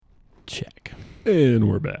And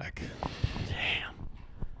we're back. Damn.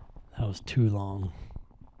 That was too long.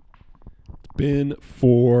 It's been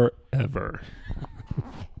forever.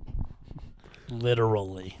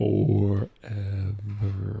 Literally. Forever.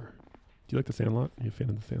 Do you like The Sandlot? Are you a fan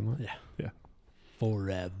of The Sandlot? Yeah.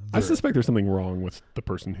 Forever. I suspect there's something wrong with the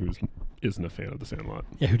person who isn't a fan of The Sandlot.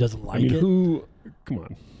 Yeah, who doesn't like I mean, it? come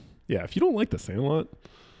on. Yeah, if you don't like The Sandlot,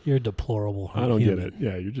 You're a deplorable I don't human. get it.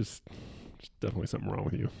 Yeah, you're just definitely something wrong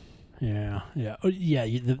with you. Yeah. Oh, yeah.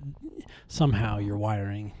 Somehow your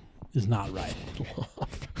wiring is not right.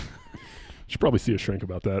 Should probably see a shrink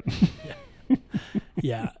about that.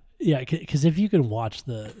 Yeah. Yeah. Because if you can watch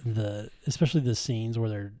the especially the scenes where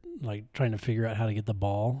they're like trying to figure out how to get the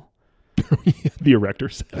ball. The erector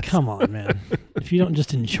says. Come on, man. If you don't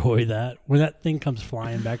just enjoy that, when that thing comes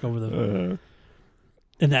flying back over the...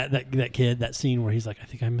 and that kid, that scene where he's like, I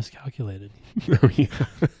think I miscalculated. Oh, yeah.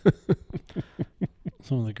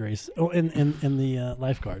 Some of the grace. Oh, and the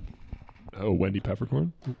lifeguard. Oh, Wendy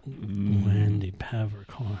Peppercorn? Wendy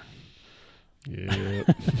Peppercorn. Yeah.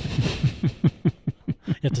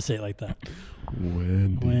 You have to say it like that.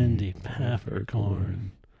 Wendy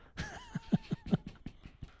Peppercorn.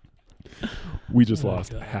 We just Oh,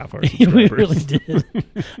 lost God. half our We subscribers. really did.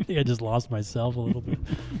 I think I just lost myself a little bit.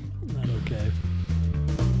 Not okay.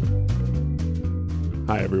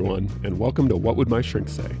 Hi, everyone, and welcome to What Would My Shrink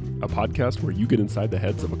Say, a podcast where you get inside the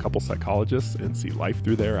heads of a couple psychologists and see life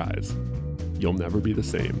through their eyes. You'll never be the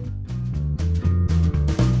same.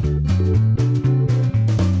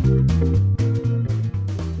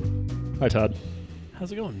 Hi, Todd.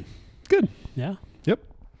 How's it going? Good. Yeah? Yep.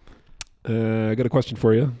 I got a question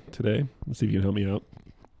for you today. Let's see if you can help me out.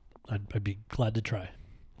 I'd be glad to try.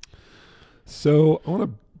 So I want to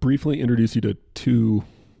briefly introduce you to two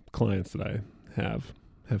clients that I have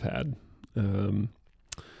had.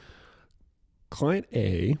 Client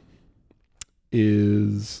A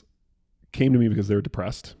came to me because they were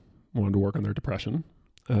depressed, wanted to work on their depression.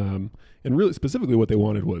 And really specifically what they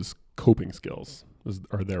wanted was coping skills,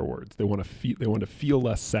 are their words. They want to feel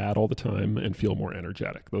less sad all the time and feel more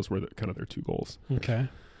energetic. Those were kind of their two goals. Okay.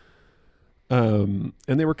 And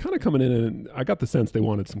they were kind of coming in, and I got the sense they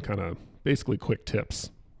wanted some kind of basically quick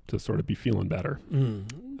tips to sort of be feeling better.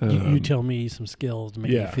 You tell me some skills to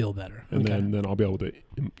make you feel better. And then I'll be able to,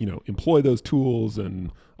 employ those tools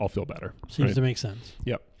and I'll feel better. Seems to make sense.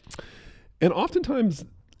 Yep. And oftentimes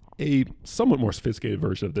a somewhat more sophisticated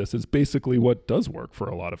version of this is basically what does work for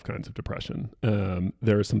a lot of kinds of depression.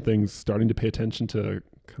 There are some things starting to pay attention to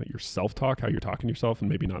kind of your self-talk, how you're talking to yourself and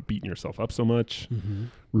maybe not beating yourself up so much. Mm-hmm.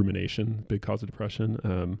 Rumination, big cause of depression.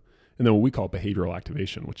 And then what we call behavioral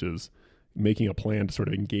activation, which is making a plan to sort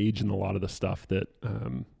of engage in a lot of the stuff that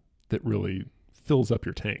really fills up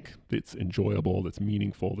your tank. It's enjoyable, that's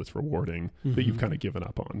meaningful, that's rewarding, that you've kind of given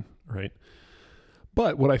up on, right?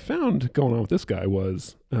 But what I found going on with this guy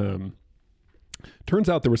was, turns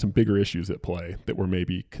out there were some bigger issues at play that were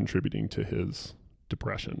maybe contributing to his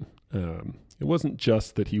depression. It wasn't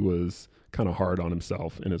just that he was kind of hard on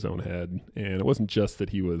himself in his own head, and it wasn't just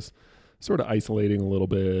that he was sort of isolating a little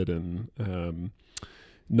bit and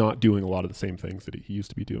not doing a lot of the same things that he used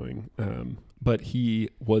to be doing. But he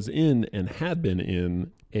was in and had been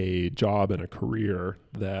in a job and a career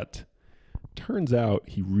that turns out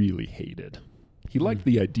he really hated. He liked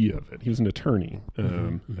the idea of it. He was an attorney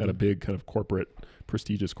at a big kind of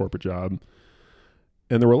prestigious corporate job.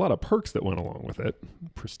 And there were a lot of perks that went along with it.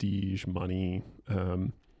 Prestige, money,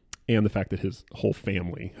 and the fact that his whole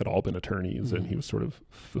family had all been attorneys and he was sort of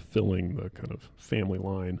fulfilling the kind of family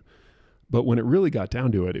line. But when it really got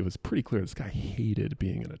down to it, it was pretty clear this guy hated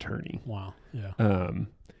being an attorney. Wow. Yeah.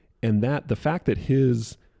 And that the fact that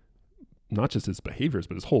not just his behaviors,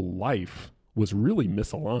 but his whole life was really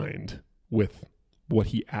misaligned with what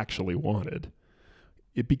he actually wanted.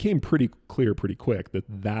 It became pretty clear pretty quick that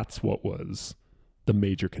that's what was the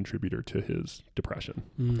major contributor to his depression.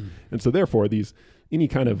 And so therefore any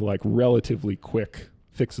kind of like relatively quick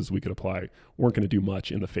fixes we could apply weren't going to do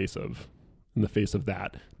much in the face of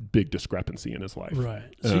that big discrepancy in his life.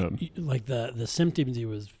 Right. So like the symptoms he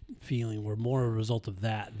was feeling were more a result of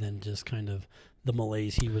that than just kind of the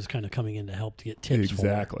malaise he was kind of coming in to help to get tips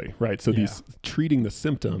Exactly. Right. So these treating the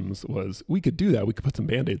symptoms we could do that. We could put some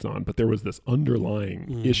Band-Aids on, but there was this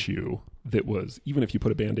underlying issue that was, even if you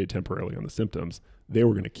put a Band-Aid temporarily on the symptoms, they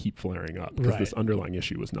were going to keep flaring up because this underlying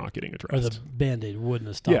issue was not getting addressed. Or the Band-Aid wouldn't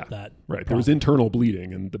have stopped that. Right. There was internal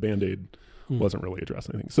bleeding and the Band-Aid wasn't really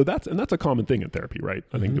addressing anything. So that's a common thing in therapy, right?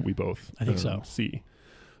 I think that we both see.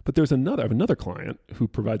 But I have another client who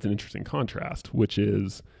provides an interesting contrast, which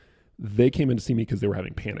is they came in to see me because they were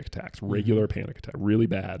having panic attacks, regular panic attack, really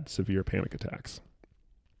bad, severe panic attacks.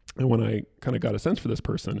 And when I kind of got a sense for this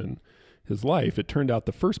person and his life, it turned out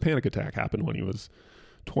the first panic attack happened when he was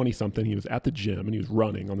 20 something. He was at the gym and he was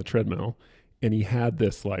running on the treadmill, and he had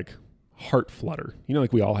this like heart flutter. You know,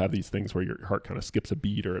 like we all have these things where your heart kind of skips a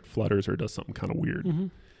beat or it flutters or does something kind of weird. Mm-hmm.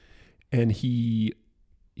 And he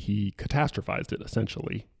catastrophized it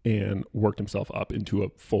essentially and worked himself up into a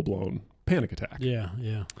full-blown panic attack. Yeah.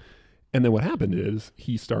 And then what happened is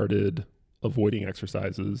he started avoiding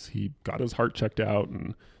exercises. He got his heart checked out,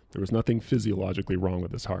 and there was nothing physiologically wrong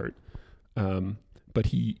with his heart. But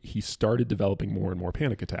he started developing more and more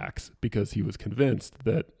panic attacks because he was convinced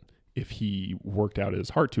that if he worked out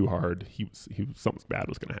his heart too hard, something bad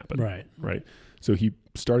was going to happen. Right. So he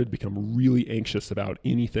started to become really anxious about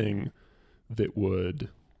anything that would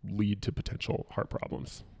lead to potential heart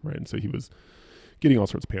problems. Right. And so he was getting all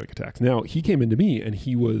sorts of panic attacks. Now he came into me and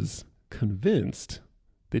he was convinced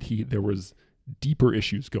that there was deeper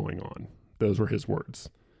issues going on. Those were his words.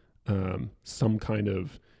 Some kind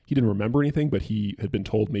of, he didn't remember anything, but he had been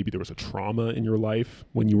told maybe there was a trauma in your life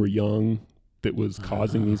when you were young that was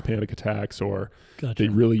causing these panic attacks, or Gotcha.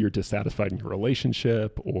 that really you're dissatisfied in your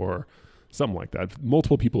relationship or something like that.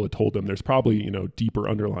 Multiple people had told him there's probably, deeper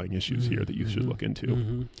underlying issues here that you should look into.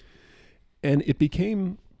 Mm-hmm. And it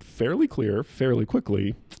became fairly clear fairly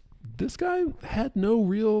quickly, this guy had no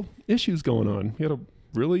real issues going on. He had a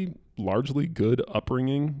really largely good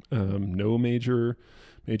upbringing, no major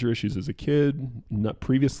issues as a kid. Not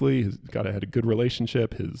previously, had a good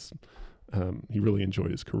relationship. He really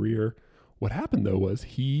enjoyed his career. What happened though was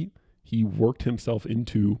he worked himself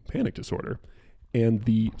into panic disorder, and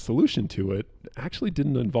the solution to it actually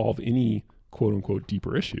didn't involve any quote unquote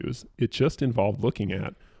deeper issues. It just involved looking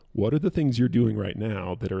at what are the things you're doing right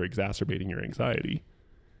now that are exacerbating your anxiety,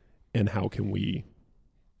 and how can we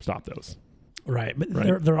stop those? Right.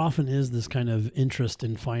 But there often is this kind of interest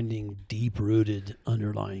in finding deep-rooted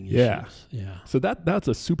underlying issues. Yeah. So that's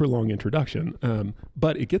a super long introduction.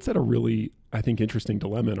 But it gets at a really, I think, interesting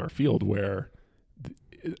dilemma in our field where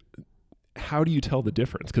how do you tell the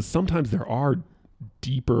difference? Because sometimes there are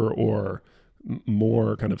deeper or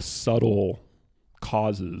more kind of subtle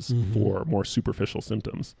causes for more superficial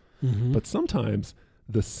symptoms. Mm-hmm. But sometimes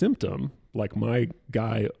the symptom, like my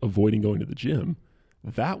guy avoiding going to the gym,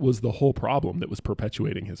 that was the whole problem that was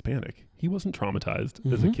perpetuating his panic. He wasn't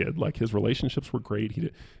traumatized as a kid. Like his relationships were great.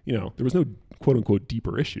 There was no quote unquote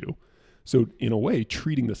deeper issue. So in a way,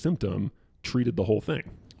 treating the symptom treated the whole thing.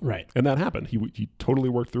 Right. And that happened. He totally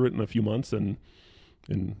worked through it in a few months, and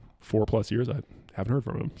in 4+ years, I haven't heard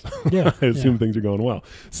from him. So yeah. I assume things are going well.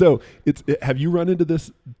 So have you run into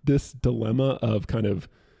this dilemma of kind of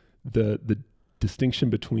the distinction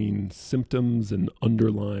between symptoms and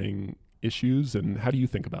underlying issues, and how do you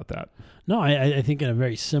think about that? No, I think in a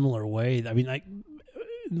very similar way. I mean,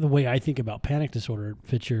 the way I think about panic disorder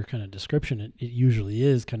fits your kind of description. It usually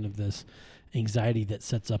is kind of this anxiety that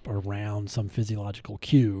sets up around some physiological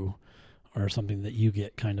cue or something that you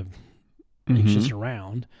get kind of anxious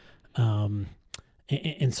around. And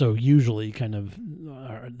so usually kind of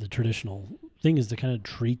the traditional thing is to kind of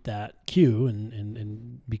treat that cue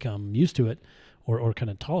and become used to it or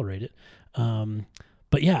kind of tolerate it.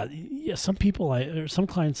 But yeah, some people, some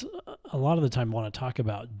clients, a lot of the time want to talk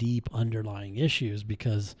about deep underlying issues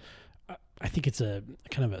because I think it's a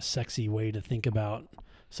kind of a sexy way to think about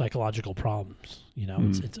psychological problems.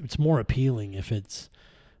 It's more appealing if it's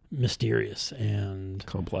mysterious and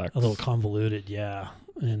complex, a little convoluted. Yeah,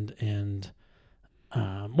 and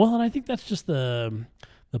I think that's just the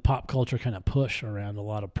pop culture kind of push around a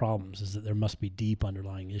lot of problems is that there must be deep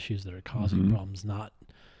underlying issues that are causing problems, not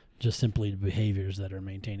just simply the behaviors that are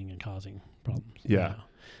maintaining and causing problems. Yeah.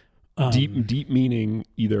 Deep meaning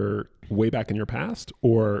either way back in your past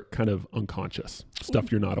or kind of unconscious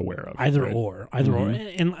stuff you're not aware of. Either or.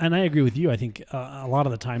 And I agree with you. I think a lot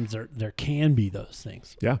of the times there can be those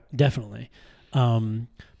things. Yeah. Definitely.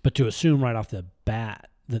 But to assume right off the bat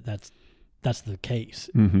that's the case.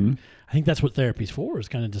 Mm-hmm. I think that's what therapy's for, is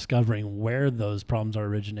kind of discovering where those problems are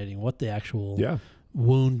originating, what the actual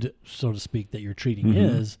wound, so to speak, that you're treating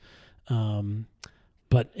is.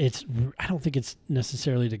 But I don't think it's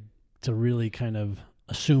necessarily to really kind of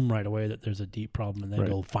assume right away that there's a deep problem and then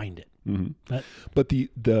go find it. Mm-hmm. But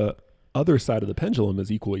the other side of the pendulum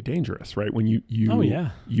is equally dangerous, right? When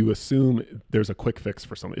you assume there's a quick fix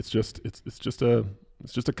for something. It's just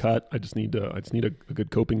a cut. I just need a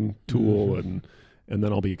good coping tool, and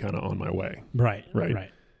then I'll be kind of on my way. Right.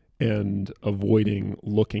 And avoiding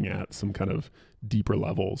looking at some kind of deeper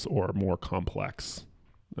levels or more complex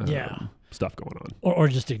stuff going on. Or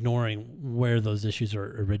just ignoring where those issues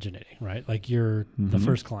are originating, right? Like you're the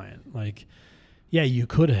first client. Like, yeah, you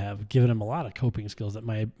could have given him a lot of coping skills that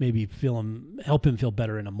might maybe help him feel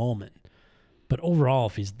better in a moment. But overall,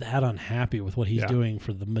 if he's that unhappy with what he's doing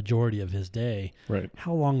for the majority of his day, right,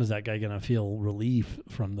 how long is that guy going to feel relief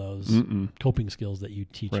from those coping skills that you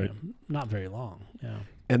teach him? Not very long. Yeah.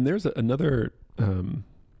 And there's another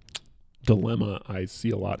dilemma I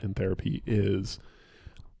see a lot in therapy is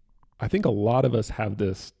I think a lot of us have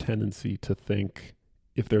this tendency to think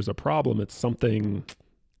if there's a problem, it's something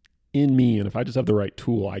in me, and if I just have the right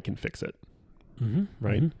tool, I can fix it.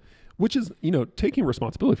 Right? Which is, taking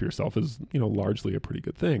responsibility for yourself is, largely a pretty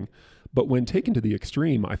good thing. But when taken to the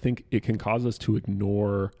extreme, I think it can cause us to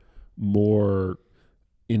ignore more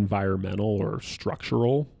environmental or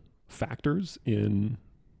structural factors in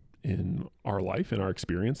our life, in our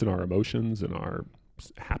experience, in our emotions, in our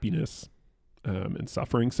happiness, and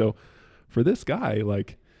suffering. So for this guy,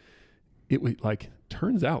 it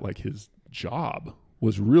turns out his job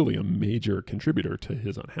was really a major contributor to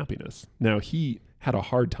his unhappiness. Now, he had a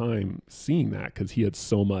hard time seeing that because he had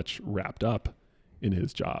so much wrapped up in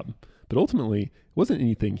his job. But ultimately, it wasn't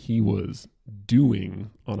anything he was doing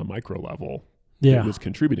on a micro level that was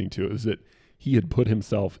contributing to it. It was that he had put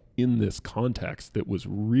himself in this context that was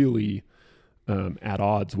really at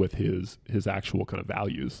odds with his actual kind of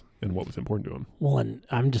values and what was important to him. Well, and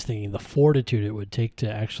I'm just thinking the fortitude it would take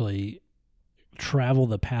to actually travel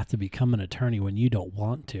the path to become an attorney when you don't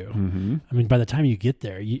want to. I mean, by the time you get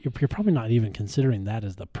there, you're probably not even considering that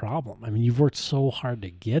as the problem. I mean, you've worked so hard to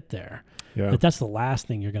get there that that's the last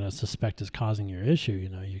thing you're going to suspect is causing your issue.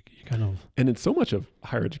 You kind of. And in so much of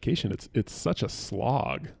higher education, it's such a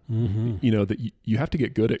slog, that you have to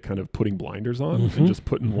get good at kind of putting blinders on and just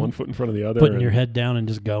putting one foot in front of the other. Putting your head down and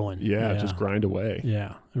just going. Just grind away.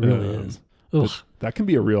 Yeah, it really is. That can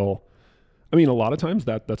be a real... I mean, a lot of times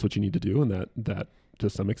that's what you need to do, and that to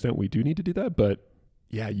some extent we do need to do that. But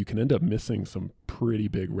yeah, you can end up missing some pretty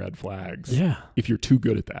big red flags. Yeah, if you're too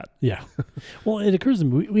good at that. Yeah. Well, it occurs to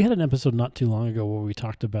me we had an episode not too long ago where we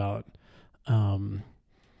talked about kind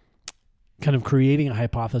of creating a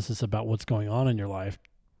hypothesis about what's going on in your life,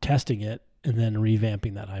 testing it, and then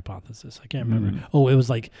revamping that hypothesis. I can't remember. Oh, it was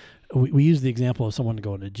like we used the example of someone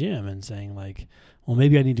going to the gym and saying well,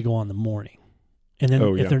 maybe I need to go on the morning. And then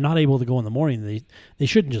if they're not able to go in the morning, they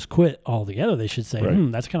shouldn't just quit altogether. They should say,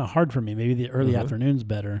 that's kind of hard for me. Maybe the early afternoon's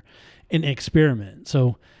better, and experiment.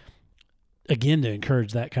 So again, to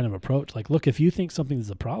encourage that kind of approach, look, if you think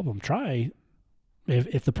something's a problem, try.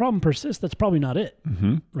 If the problem persists, that's probably not it,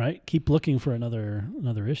 right? Keep looking for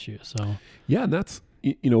another issue. So yeah, and that's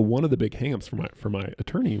one of the big hangups for my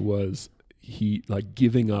attorney was he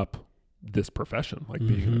giving up this profession,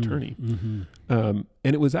 being an attorney.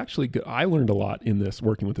 And it was actually good. I learned a lot in this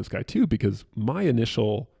working with this guy too, because my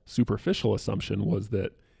initial superficial assumption was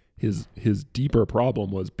that his deeper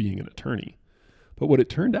problem was being an attorney. But what it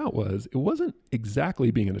turned out was it wasn't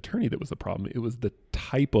exactly being an attorney that was the problem. It was the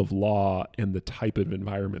type of law and the type of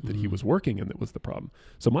environment that he was working in that was the problem.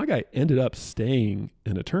 So my guy ended up staying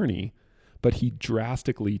an attorney, but he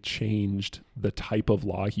drastically changed the type of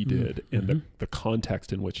law he did and the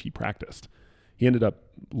context in which he practiced. He ended up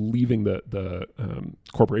leaving the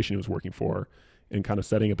corporation he was working for and kind of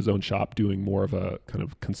setting up his own shop, doing more of a kind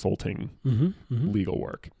of consulting legal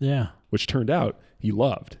work. Yeah, which turned out he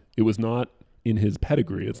loved. It was not in his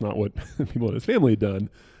pedigree. It's not what people in his family had done,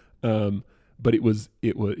 but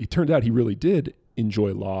it turned out he really did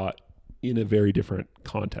enjoy law in a very different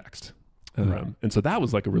context. And so that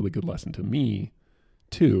was a really good lesson to me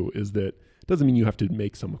too, is that it doesn't mean you have to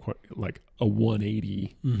make some a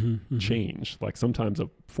 180 change. Sometimes a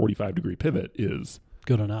 45-degree pivot is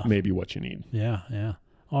good enough, maybe what you need. Yeah.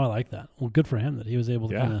 Oh, I like that. Well, good for him that he was able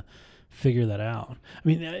to kind of figure that out. I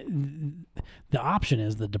mean, the option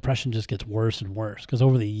is the depression just gets worse and worse because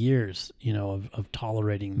over the years, of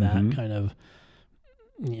tolerating that kind of,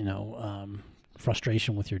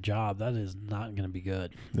 frustration with your job, that is not going to be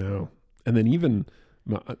good. No. And then even,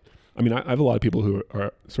 I have a lot of people who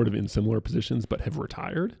are sort of in similar positions but have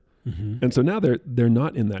retired. And so now they're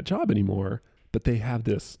not in that job anymore, but they have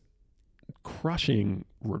this crushing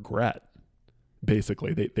regret.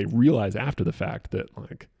 Basically, they realize after the fact that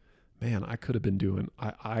man, I could have been doing,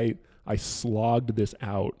 I slogged this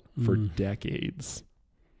out for decades.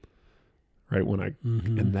 Right.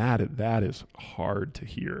 And that is hard to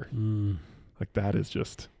hear. That is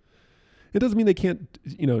just, it doesn't mean they can't,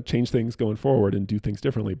 change things going forward and do things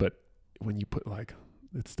differently. But when you put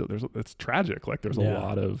it's still, it's tragic. There's a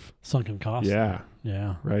lot of sunken costs. Yeah.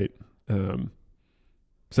 Yeah. Right.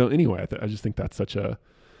 So anyway, I just think that's such an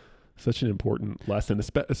important lesson,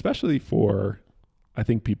 especially for, I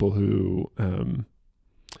think, people who,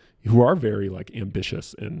 who are very like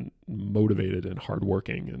ambitious and motivated and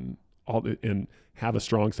hardworking and have a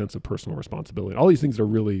strong sense of personal responsibility. All these things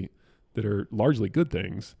that are largely good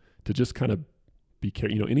things, to just kind of be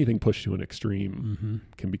careful. Anything pushed to an extreme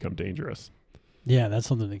can become dangerous. Yeah, that's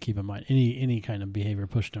something to keep in mind. Any kind of behavior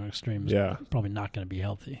pushed to an extreme is probably not going to be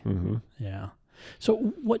healthy. Mm-hmm. Yeah. So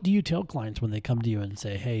what do you tell clients when they come to you and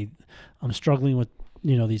say, hey, I'm struggling with,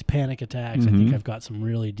 these panic attacks. I think I've got some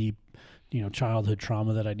really deep, childhood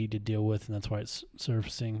trauma that I need to deal with, and that's why it's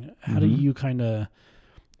surfacing. How do you kind of,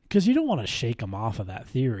 because you don't want to shake them off of that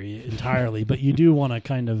theory entirely, but you do want to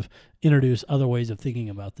kind of introduce other ways of thinking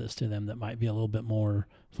about this to them that might be a little bit more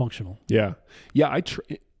functional. Yeah. Yeah.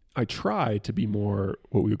 I try to be more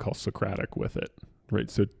what we would call Socratic with it, right?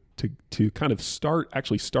 So to kind of start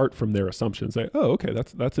from their assumptions, say, oh, okay,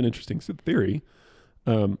 that's an interesting theory.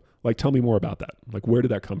 Like, tell me more about that. Like, where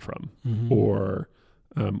did that come from? Or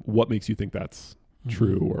what makes you think that's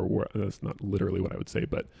true? Or that's not literally what I would say,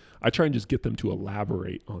 but I try and just get them to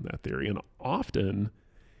elaborate on that theory. And often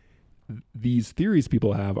these theories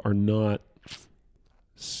people have are not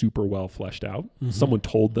super well fleshed out. Someone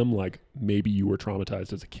told them, like, maybe you were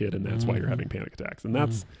traumatized as a kid and that's why you're having panic attacks. And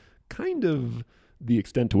that's kind of the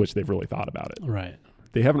extent to which they've really thought about it. Right.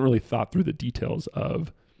 They haven't really thought through the details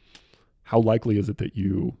of how likely is it that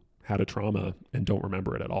you had a trauma and don't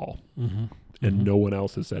remember it at all. And no one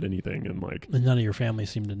else has said anything. And none of your family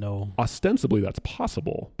seem to know. Ostensibly that's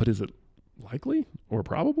possible, but is it likely or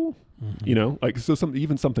probable? So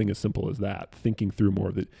even something as simple as that, thinking through more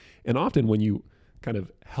of it. And often when you kind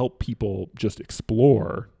of help people just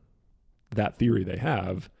explore that theory they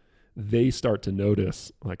have, they start to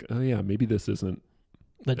notice, like, oh yeah, maybe this isn't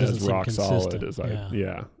as rock solid as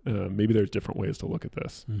maybe there's different ways to look at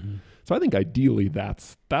this. So I think ideally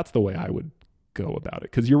that's the way I would go about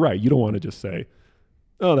it. Because you're right, you don't want to just say,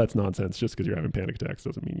 oh, that's nonsense. Just because you're having panic attacks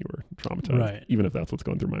doesn't mean you were traumatized, right? Even if that's what's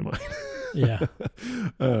going through my mind. Yeah.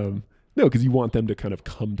 No, because you want them to kind of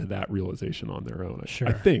come to that realization on their own. Sure.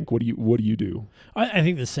 I think. What do you do? I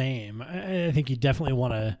think the same. I think you definitely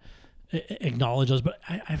want to acknowledge those. But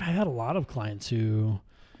I've had a lot of clients who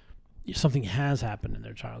something has happened in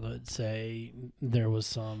their childhood. Say there was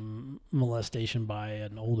some molestation by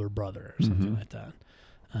an older brother or something like that,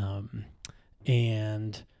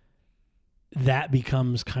 and that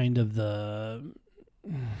becomes kind of the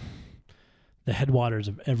headwaters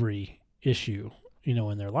of every issue,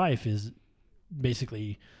 in their life, is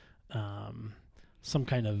basically some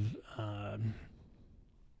kind of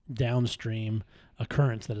downstream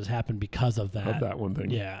occurrence that has happened because of that. Of that one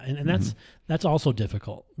thing. Yeah. And that's also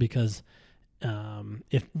difficult because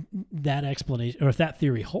if that explanation, or if that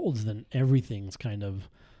theory holds, then everything's kind of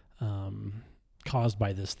caused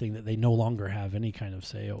by this thing that they no longer have any kind of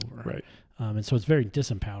say over. Right. And so it's very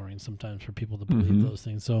disempowering sometimes for people to believe those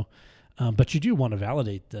things. So, but you do want to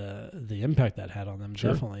validate the impact that had on them,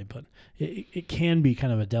 definitely. But it can be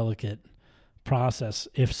kind of a delicate process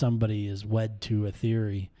if somebody is wed to a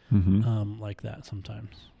theory like that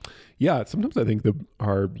sometimes. Yeah, sometimes I think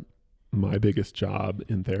my biggest job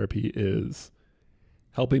in therapy is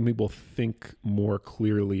helping people think more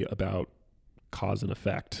clearly about cause and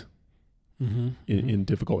effect in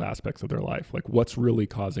difficult aspects of their life. Like, what's really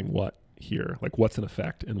causing what here? Like, what's an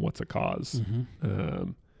effect and what's a cause?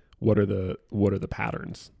 What are the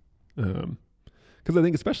patterns? Because I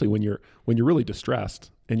think especially when you're really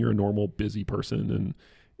distressed and you're a normal busy person, and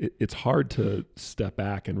it's hard to step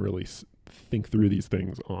back and really think through these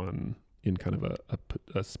things in kind of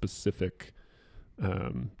a specific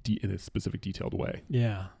in a specific detailed way.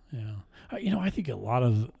 Yeah. I think a lot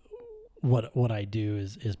of what I do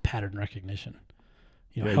is pattern recognition.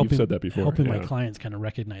 You've said that before. Helping my clients kind of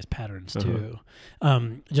recognize patterns too.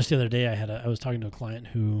 Just the other day, I was talking to a client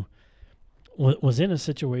who was in a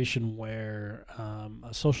situation where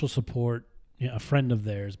a social support, a friend of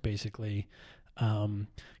theirs, basically kind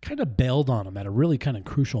of bailed on them at a really kind of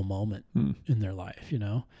crucial moment in their life.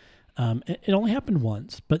 It only happened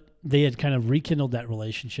once, but they had kind of rekindled that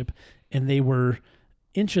relationship, and they were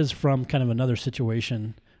inches from kind of another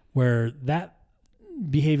situation where that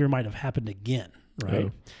behavior might have happened again. Right.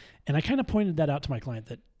 Oh. And I kind of pointed that out to my client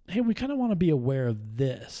that, hey, we kind of want to be aware of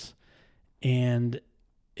this. And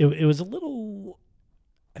it was a little,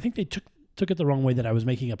 I think they took it the wrong way, that I was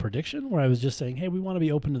making a prediction where I was just saying, hey, we want to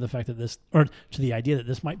be open to the fact that this, or to the idea that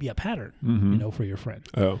this might be a pattern, for your friend.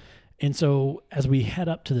 Oh. And so as we head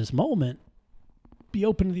up to this moment, be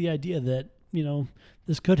open to the idea that,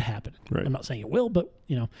 this could happen. Right. I'm not saying it will, but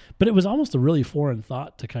it was almost a really foreign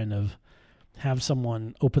thought to kind of have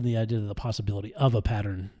someone open the idea of the possibility of a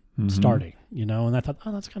pattern starting, and I thought,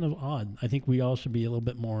 oh, that's kind of odd. I think we all should be a little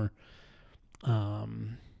bit more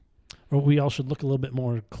or we all should look a little bit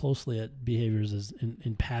more closely at behaviors as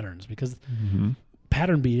in patterns, because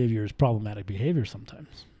pattern behavior is problematic behavior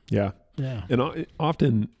sometimes. Yeah. Yeah. And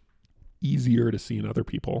often easier to see in other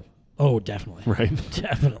people. Oh, definitely. Right.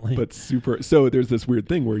 Definitely. But so there's this weird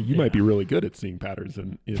thing where you might be really good at seeing patterns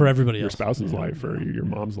in for everybody your else. spouse's life or your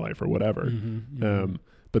mom's life or whatever.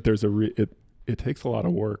 But there's it takes a lot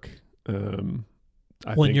of work.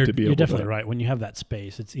 I think you're to be able definitely to, right. When you have that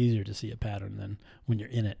space, it's easier to see a pattern than when you're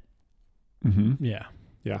in it. Yeah.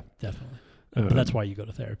 Yeah. Definitely. But that's why you go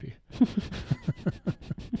to therapy.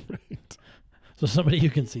 Right. So somebody who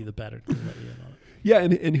can see the pattern can let you in on it. Yeah,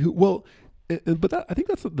 and who but I think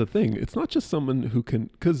that's the thing. It's not just someone who can,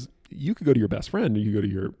 because you could go to your best friend or you go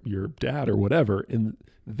to your dad or whatever, and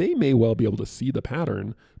they may well be able to see the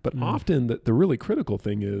pattern. But often the really critical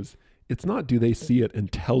thing is, it's not do they see it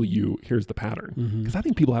and tell you here's the pattern, because I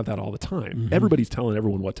think people have that all the time. Everybody's telling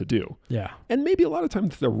everyone what to do. Yeah. And maybe a lot of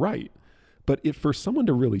times they're right. But if for someone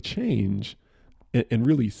to really change and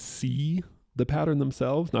really see the pattern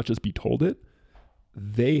themselves, not just be told it,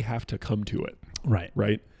 they have to come to it. Right.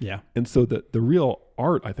 Right. Yeah. And so the real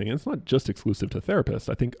art, I think, and it's not just exclusive to therapists.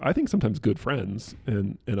 I think sometimes good friends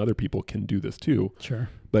and other people can do this too. Sure.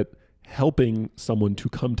 But helping someone to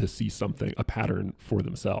come to see something, a pattern for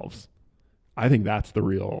themselves, I think that's the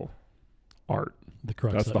real art. The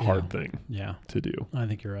crux. That's the hard thing to do. I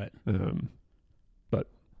think you're right. But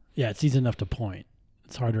yeah, it's easy enough to point.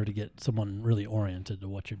 It's harder to get someone really oriented to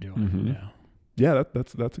what you're doing. Yeah. Yeah,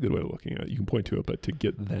 that's a good way of looking at it. You can point to it, but to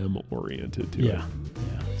get them oriented to it. Yeah,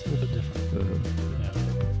 it's a little bit different.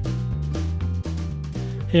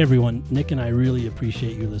 Hey everyone, Nick and I really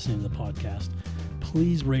appreciate you listening to the podcast.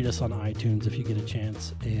 Please rate us on iTunes if you get a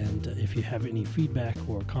chance, and if you have any feedback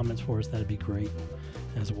or comments for us, that'd be great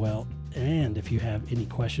as well. And if you have any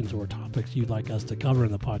questions or topics you'd like us to cover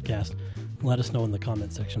in the podcast, let us know in the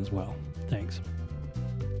comment section as well. Thanks.